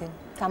ერთმანეთი?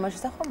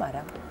 თამაშის და ხომ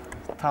არა?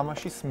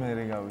 თამაშის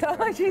მერე გავიცანი.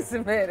 თამაშის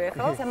მერე,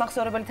 ხო?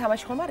 სამახსოვრებელი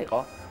თამაში ხომ არ იყო?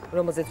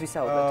 რომელზეც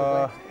ვისაუბრეთ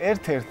უკვე.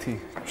 ერთ-ერთი.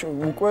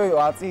 უკვე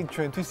აწი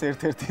ჩვენთვის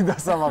ერთ-ერთი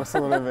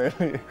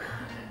დასამახსოვრებელი.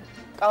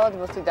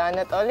 კალათბურთი და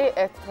ანატოლი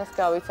ერთ დღეს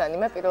გავიცანი.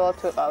 მე პირველად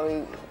ვიყავი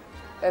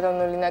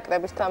ეროვნული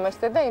ნაკრების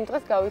თამაშზე და იმ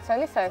დღეს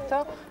გავიცანი საერთო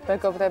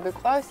მეგობრები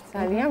ყავს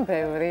ძალიან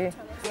ბევრი.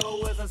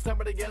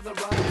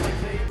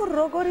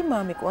 როგორი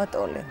მამიკო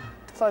ატოლი?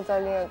 ხო,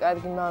 ძალიან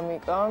კარგი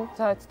მამიკო.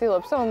 ძალიან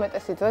ცდილობს რომ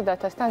უმეტესი დრო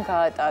დათასთან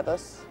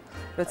გაატაროს.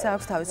 როცა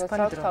აქვს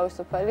თავისუფალი დრო.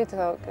 თავისუფალი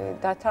დრო.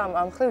 დათა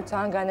ამ ხრივ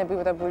ძალიან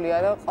განებივრებულია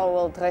რომ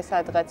ყოველ დღეს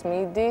სადღაც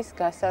მიდის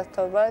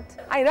გასართობად.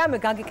 აი რამე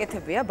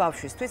გაგიკეთებია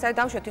ბავშვისთვის. აი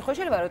დავშვეთი ხო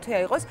შეიძლება რომ თეა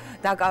იყოს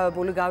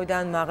დაკავებული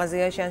გავიდან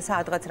მაღაზიაში ან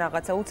სადღაც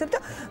რაღაცა უცებ და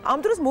ამ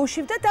დროს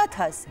მოშივდა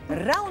დათას.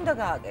 რა უნდა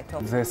გააკეთო?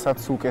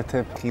 ზესაც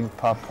უკეთებ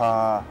ხილფაფა.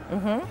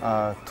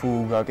 თუ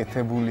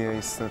გაკეთებულია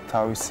ის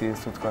თავისი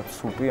ესე ვთქვათ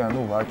სუპი,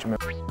 ანუ ვაჭმე.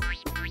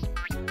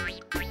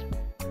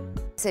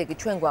 ესე იგი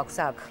ჩვენ გვაქვს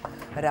აქ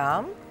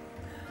რამ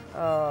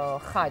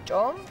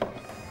ხაჭო,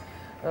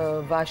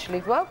 ვაშლი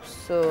გვაქვს,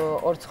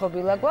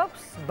 ორცხობილა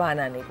გვაქვს,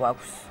 ბანანი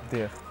გვაქვს.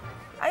 დიახ.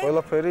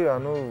 ყველაფერი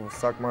ანუ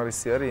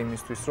საკმარისი არის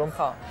იმისთვის რომ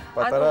ხო.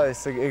 პატარა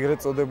ესე ეგრეთ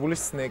წოდებული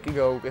სნეკი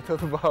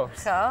გავუკეთოთ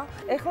ბავშვს. ხო.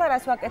 ეხლა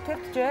რას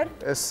ვაკეთებთ ჯერ?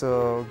 ეს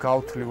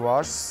გავთლი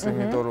ვარს,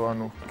 იმიტომ რომ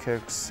ანუ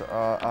ქერქს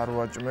არ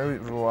ვაჭმევ,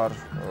 რო არ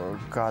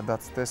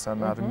გადაცდეს ან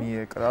არ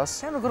მიეკრას.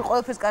 შენ როგორ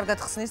ყველაფერს კარგად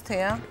ხსნის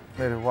თეა?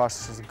 მე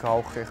ვარს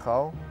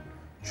გავხეხავ,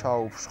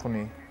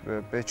 ჩაუფშხვნი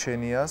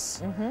პეჩენიას,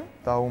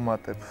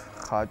 დაუმატებ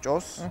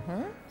ხაჭოს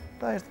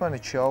და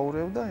ერთმანეთში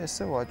აურევ და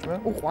ესე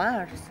ვაჭმევ.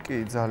 უყვარს? კი,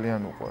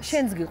 ძალიან უყვარს.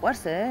 შენს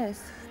გიყვარს ეს?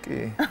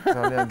 კი,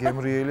 ძალიან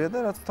გემრიელია და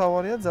რაც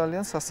თავარია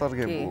ძალიან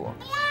სასარგებლოა.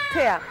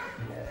 თეა,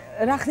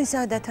 რა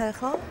ხნისაა დათა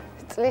ახლა?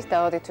 წლის და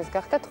 2 თვის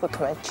გახდა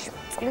 15-ში.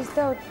 წლის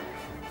და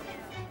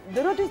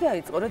როდის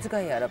დაიწყო, როდის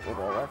გაიარა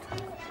პირველად?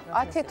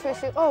 10 თვის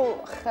იყო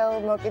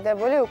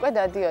ხელმოკიდებული უკვე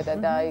დადიოდა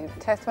და აი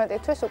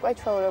 11 თვის უკვე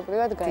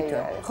ჩვეულებრივად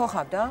გაიარა. ხო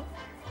ხავდა?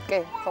 კი,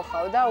 ხო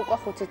ხავდა, უკვე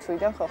 5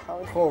 თვიდან ხო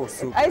ხავდა. ხო,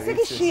 სუპერ. აი ესე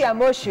იგი შია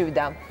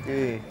მოშივდა.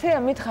 კი. თეა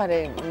მითხარე,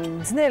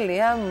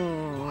 ძნელია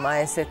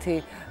ესეთი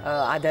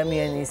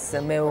ადამიანის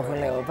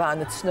მეუღლეობა,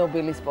 ანუ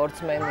ცნობილი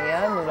სპორტსმენია,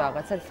 ნუ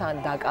რაღაცა თან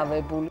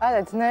დაკავებული.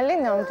 არა, ძნელი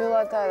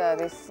ნამდვილად არ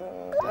არის.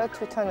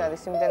 თვითონ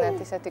არის იმდენად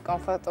ისეთი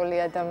კომფორტული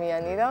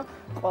ადამიანი, რომ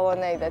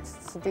ყველანაირად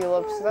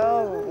ცდილობს,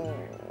 რომ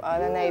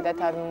არანაირად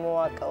არ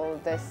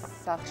მოაკლდეს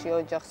სახში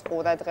ოჯახს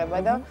ყურადღება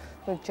და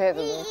ნუ ჯერ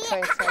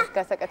ჩვენ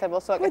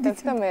გასაკეთებელს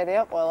ვაკეთებთ და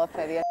მერეა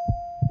ყველაფერი.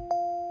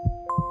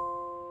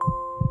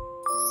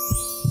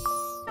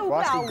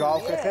 ვაშლი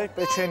გავხეხე,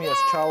 პეჩენიას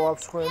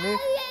ჩავაფშხვენი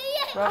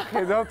და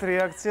ხედავთ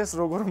რეაქციას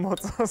როგორ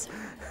მოწონს.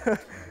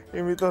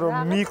 იმიტომ რომ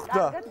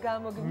მიხვდა.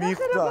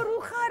 მიხვდა. როგორ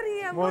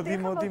უხარია.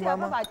 მოდი,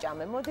 მამა.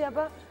 ვაჭამე. მოდი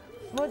აბა.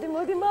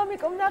 მოდი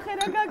მამიკო, ნახე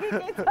რა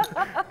გაგიკეთა.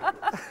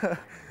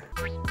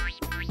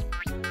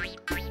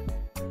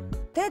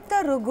 დედა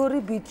როგორი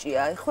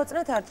ბიჭია,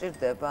 ხოცნად არ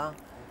ჭირდება.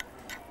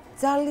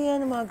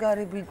 ძალიან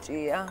მაგარი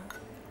ბიჭია.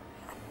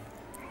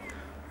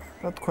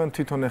 და თქვენ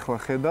თვითონ ახლა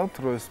ხედავთ,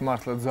 რომ ეს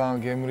მართლა ძალიან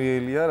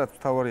გემრიელია, რაც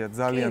თავარია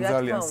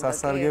ძალიან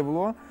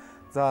სასარგებლოა,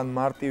 ძალიან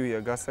მარტივია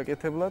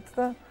გასაკეთებლად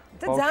და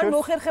ძალიან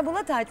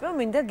მოხერხებულად აჭმე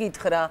მინდა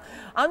გითხრა.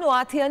 ანუ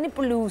 10-იანი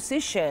პლუსი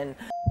შენ.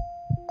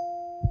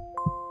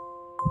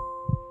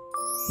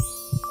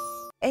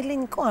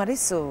 ელენიკო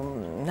არის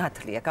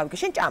ნათლია, გავიგე,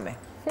 შენ ჭამე.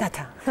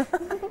 დათა.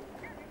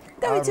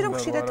 და ვიცი რომ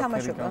ხშირად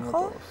თამაშობენ,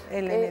 ხო?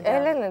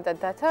 ელენა და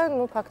დათა,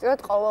 ნუ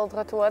ფაქტობრივად ყოველ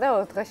დღე თუ არა,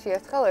 2 დღეში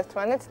ერთხელ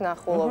ერთმანეთს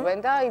ნახულობენ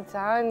და აი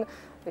ძალიან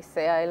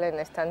ისეა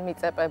ელენესთან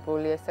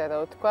მიწეპებული ესე რა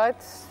ვთქვათ,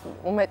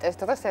 უმეტეს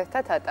დროს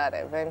ერთად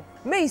ატარებენ.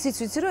 მე ისიც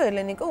ვიცი რომ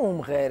ელენიკო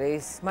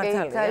უმღერის,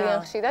 მართალია. ძალიან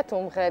ხშირად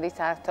უმღერის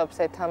ართობს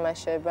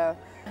ეთამაშება.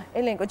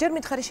 ელენიკო, ჯერ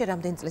მითხარი შენ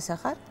რამდენი წლის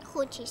ახარ?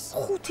 5-ის.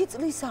 5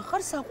 წლის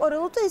ახარ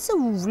საყვარელო და ესე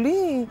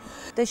უვლი?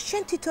 და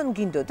შენ თვითონ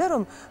გინდოდა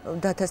რომ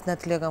დათას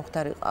ნათლია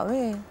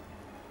გამختارიყავი?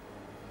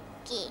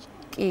 კი.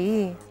 კი?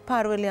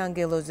 ფარველი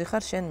ანგელოზი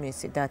ხარ შენ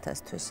მისი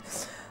დათასთვის.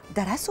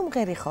 და რას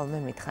უმღერი ხოლმე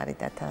მითხარი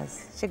დათას?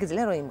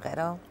 შეგიძლია რომ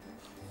იმღერო?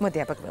 მოდი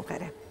აბა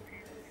მემღერე.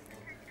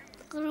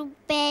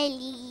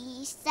 გრუბელი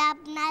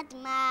საბნად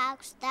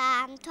მაქვს და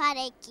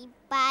მთვარე კი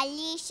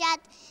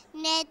ბალიშად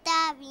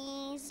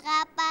ნეტავინ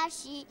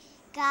ზღაპარში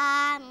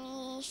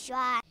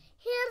გამიშვა.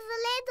 Here's a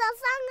little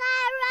song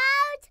I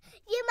wrote.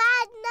 You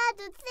might not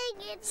sing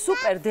it.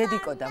 Super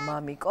დედიკო და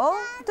მამიკო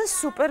და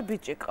super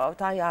ბიჭი ყავთ.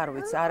 აი არ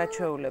ვიცი,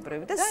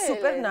 არაჩვეულებრივი და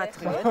super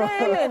ნათლია და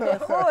ელენე,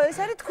 ხო, ეს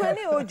არის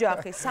თქვენი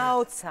ოჯახი,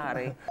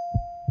 საოცარი.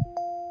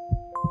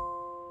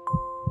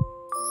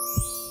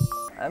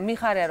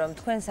 მიხარია რომ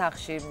თქვენ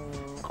სახში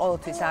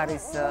ყოველთვის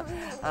არის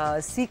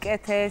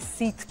სიკეთე,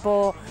 სითბო,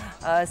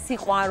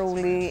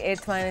 სიყვარული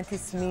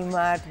ერთმანეთის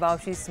მიმართ,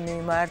 ბავშვის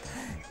მიმართ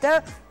და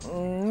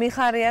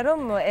მიხარია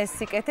რომ ეს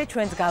სიკეთე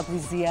ჩვენს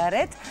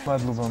გაგვიზიარეთ.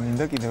 მადლობა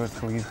მინდა კიდევ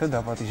ერთხელ გითხრა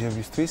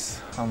დაპატიჟებისთვის,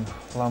 ამ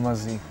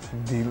ლამაზი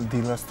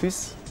დილასთვის.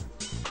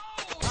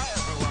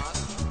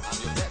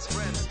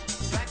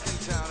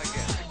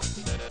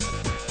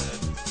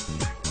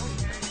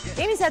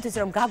 იმისათვის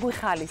რომ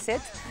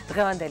გაგვიხალისეთ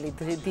დღევანდელი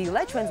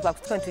დილა, ჩვენს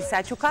გვაქვს თქვენთვის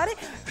საჩუქარი,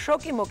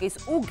 შოკი-მოკის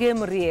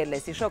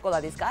უგემრიელესი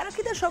შოკოლადის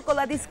კარაქი და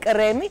შოკოლადის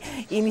კრემი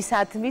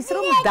იმისათვის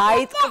რომ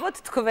დაიწყოთ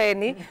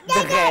თქვენი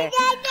დღე.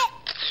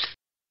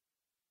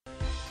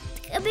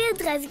 ტკბილ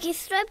დღეს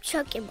გისურვებთ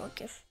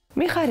შოკი-მოკის.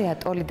 მიხარია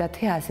ტოლი და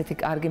თეა ასეთი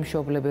კარგი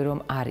მშობლები რომ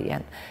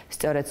არიან.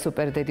 სწორედ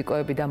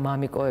სუპერდედიკოები და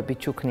მამიკოები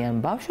ჩუქნიან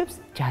ბავშვებს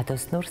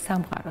ჯადოსნურ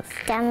სამყაროს.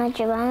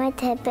 გამარჯობა, მე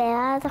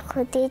თებერვალ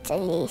 5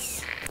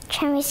 წლის.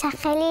 ჩემი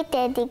სახელი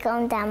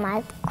დედიკომ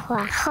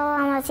დამარქვა. ხო,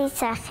 ამაზე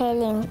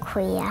სახელი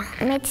მქვია.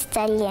 მეც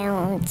ძალიან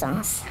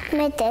მომწონს.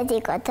 მე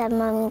დედიკო და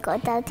მამიკო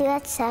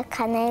დავდივართ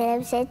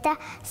საქანელებზე და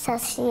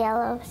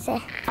სასიალობზე.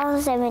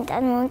 ყველაზე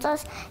მეტად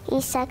მომწონს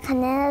ის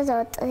საქანელო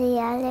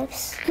როტრიალებს.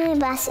 მე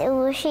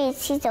ბასტიბუბუში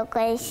იცი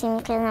როგორი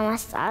სიმღერა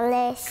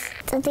მასწავლეს.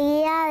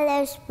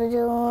 ტრიალებს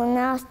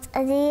ბრუნავს,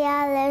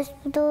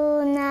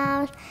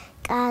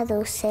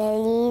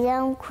 კარუსელი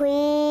რომ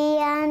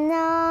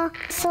ქვიანო,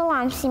 სულ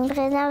ამ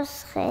სიმღერას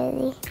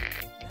ხელი.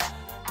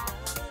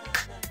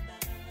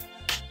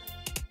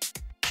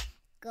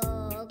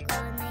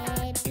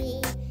 გოგონები,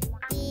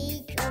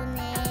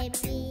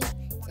 ბიჭუნები,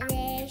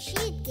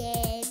 წრეში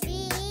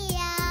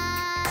დგებიან.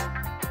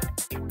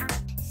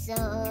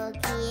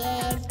 ზოგი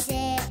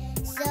ერთზე,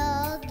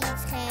 ზოგი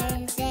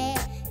ცხენზე,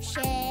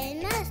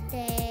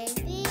 შემასდებიან.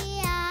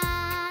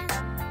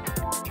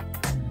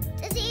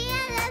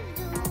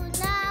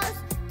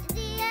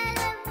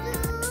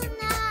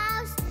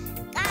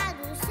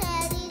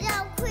 კარუსელი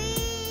რომ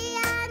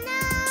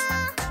ქვიანო,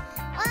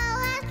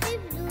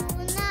 ყველასთვის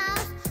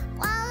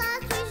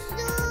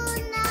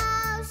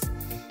ბრუნავს,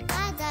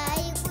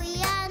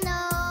 გადაიყვიანო.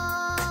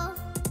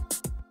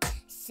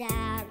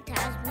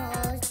 ზამთარს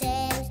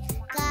მოსდევს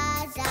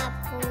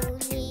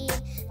გაზაფხული,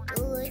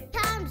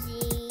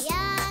 ტვირთამზიანი.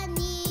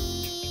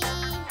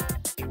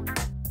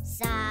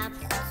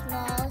 ზაფხულს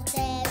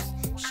მოსდევს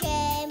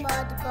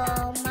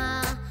შემოდგომა,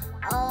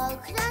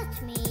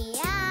 ოქროთმიანი.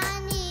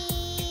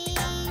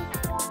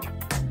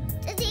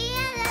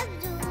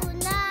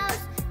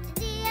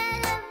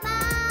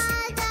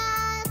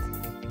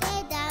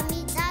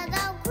 დედამიწა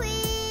რომ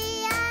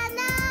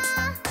ქვიანო,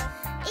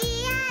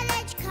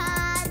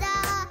 იარეჩქადა,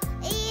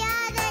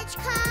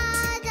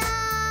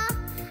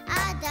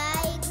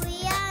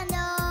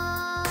 ადაიგვიანო.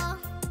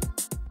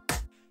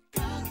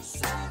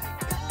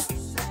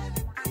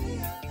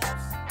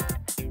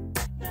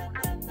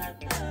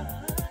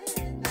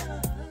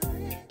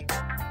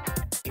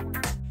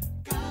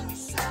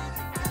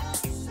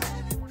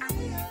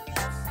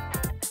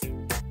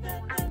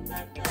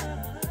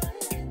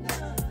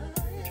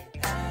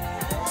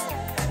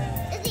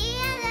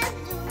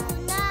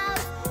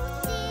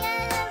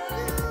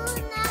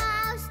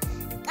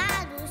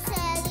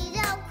 კარუსელი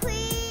რომ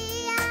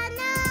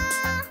ქვიანო,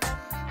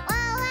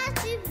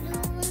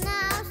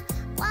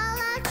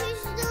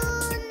 ყველასთვის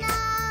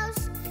ბრუნავს,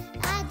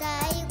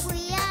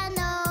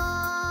 ადაიგვიანო.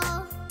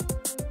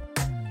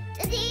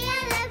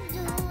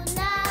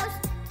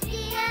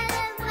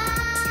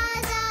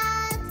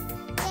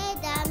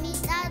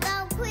 დედამიწა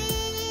რომ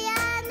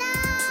ქვიანო,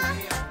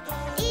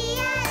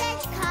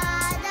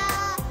 იარეჩქადა,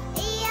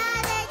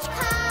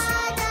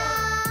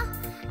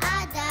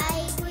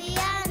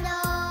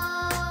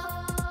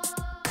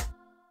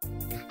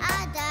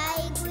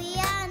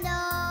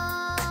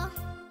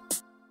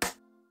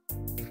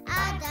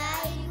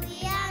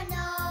 ადაიგვიანო.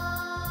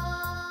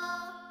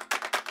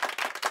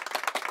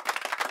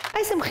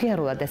 აი ეს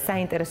მხიარულად და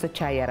საინტერესო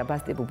ჩაიარა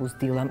ბასტი ბუბუს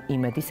დილამ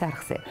იმედის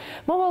არხზე.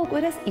 მომავალ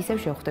კვირას ისევ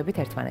შევხვდებით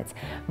ერთმანეთს.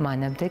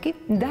 მანამდე კი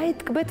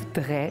დაიტკბეთ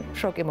დღე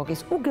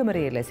შოკი-მოკის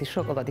უგემრიელესი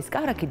შოკოლადის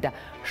კარაქით და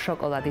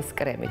შოკოლადის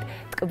კრემით.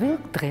 ტკბილ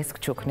დღეს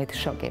გჩუქნით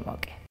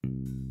შოკი-მოკი.